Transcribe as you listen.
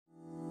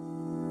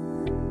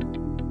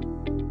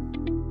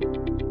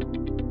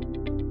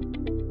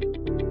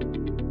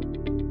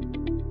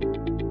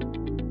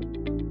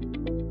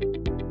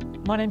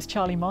My name's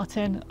Charlie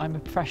Martin. I'm a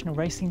professional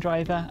racing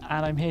driver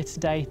and I'm here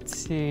today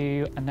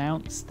to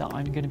announce that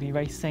I'm going to be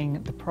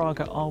racing the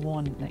Praga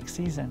R1 next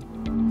season.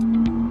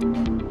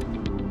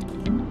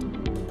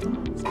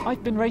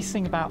 I've been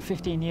racing about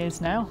 15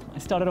 years now. I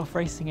started off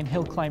racing in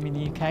hill climb in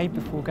the UK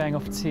before going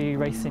off to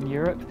race in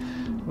Europe,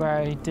 where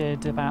I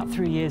did about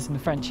 3 years in the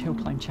French Hill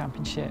Climb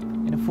Championship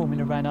in a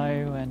Formula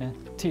Renault and a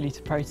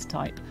 2-litre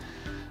prototype.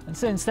 And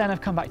since then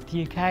I've come back to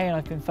the UK and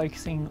I've been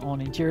focusing on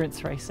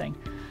endurance racing.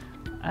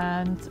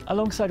 And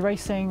alongside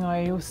racing,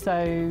 I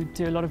also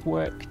do a lot of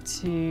work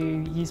to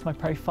use my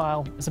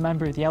profile as a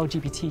member of the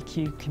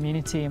LGBTQ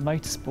community in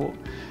motorsport,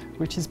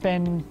 which has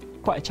been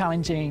quite a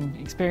challenging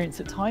experience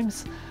at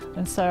times.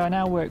 And so I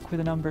now work with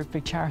a number of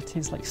big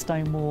charities like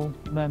Stonewall,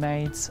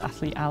 Mermaids,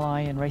 Athlete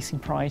Ally and Racing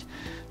Pride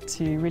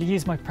to really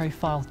use my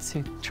profile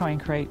to try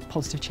and create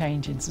positive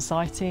change in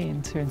society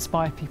and to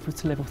inspire people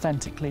to live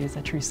authentically as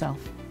their true self.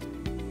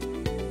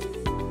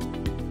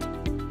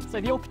 So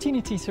the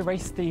opportunity to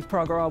race the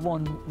Praga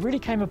R1 really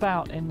came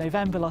about in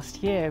November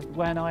last year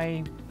when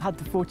I had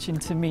the fortune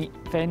to meet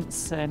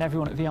Vince and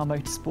everyone at VR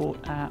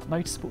Motorsport at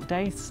Motorsport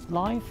Days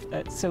live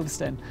at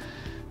Silverstone.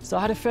 So I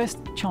had a first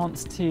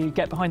chance to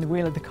get behind the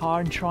wheel of the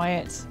car and try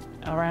it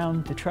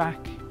around the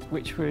track,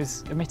 which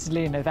was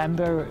admittedly in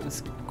November. It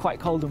was quite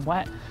cold and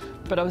wet,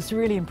 but I was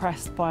really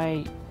impressed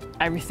by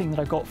everything that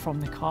I got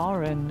from the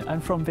car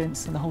and from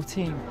Vince and the whole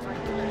team.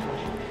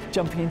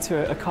 Jumping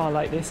into a car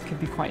like this could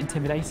be quite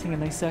intimidating in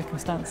those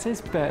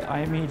circumstances, but I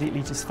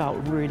immediately just felt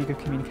really good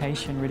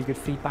communication, really good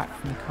feedback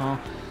from the car,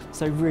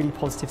 so really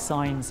positive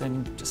signs,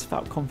 and just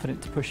felt confident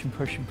to push and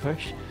push and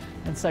push.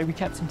 And so we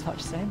kept in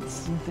touch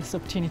since, and this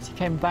opportunity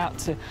came about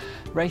to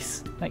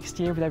race next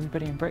year with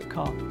everybody in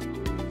Britcar.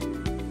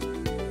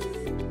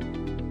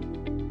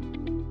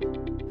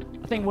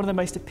 I think one of the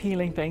most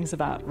appealing things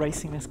about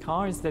racing this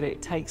car is that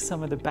it takes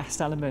some of the best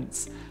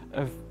elements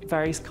of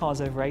various cars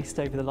I've raced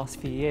over the last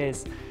few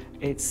years.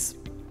 It's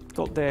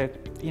got the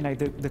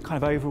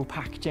kind of overall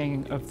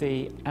packaging of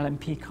the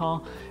LMP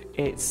car.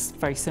 It's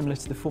very similar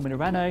to the Formula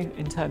Renault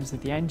in terms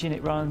of the engine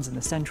it runs and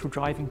the central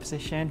driving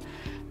position.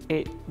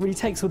 It really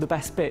takes all the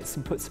best bits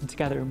and puts them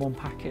together in one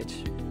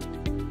package.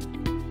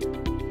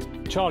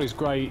 Charlie's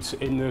great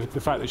in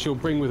the fact that she'll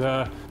bring with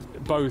her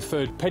both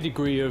a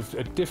pedigree of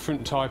a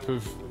different type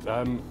of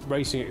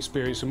racing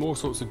experience from all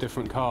sorts of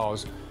different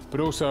cars, but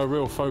also a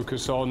real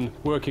focus on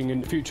working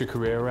in future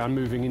career around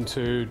moving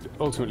into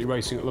ultimately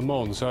racing at Le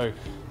Mans. So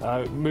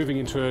moving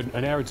into an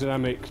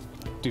aerodynamic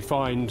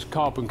defined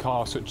carbon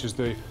car such as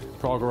the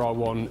Praga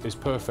R1 is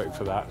perfect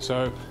for that.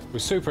 So we're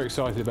super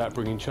excited about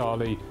bringing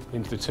Charlie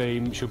into the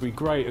team. She'll be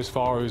great as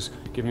far as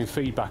giving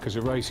feedback as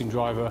a racing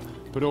driver,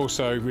 but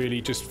also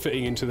really just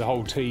fitting into the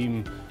whole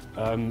team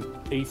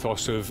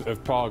ethos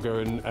of Praga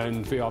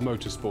and VR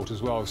Motorsport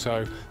as well.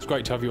 So it's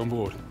great to have you on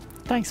board.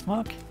 Thanks,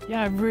 Mark.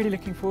 Yeah, I'm really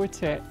looking forward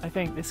to it. I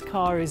think this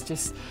car is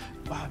just,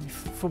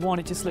 for one,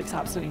 it just looks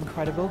absolutely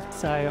incredible.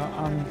 So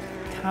I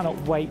cannot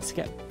wait to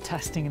get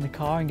testing in the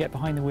car and get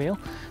behind the wheel.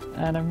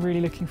 And I'm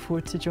really looking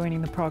forward to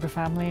joining the Praga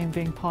family and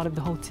being part of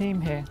the whole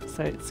team here.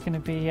 So it's going to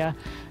be, yeah,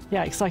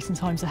 exciting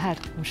times ahead,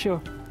 I'm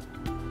sure.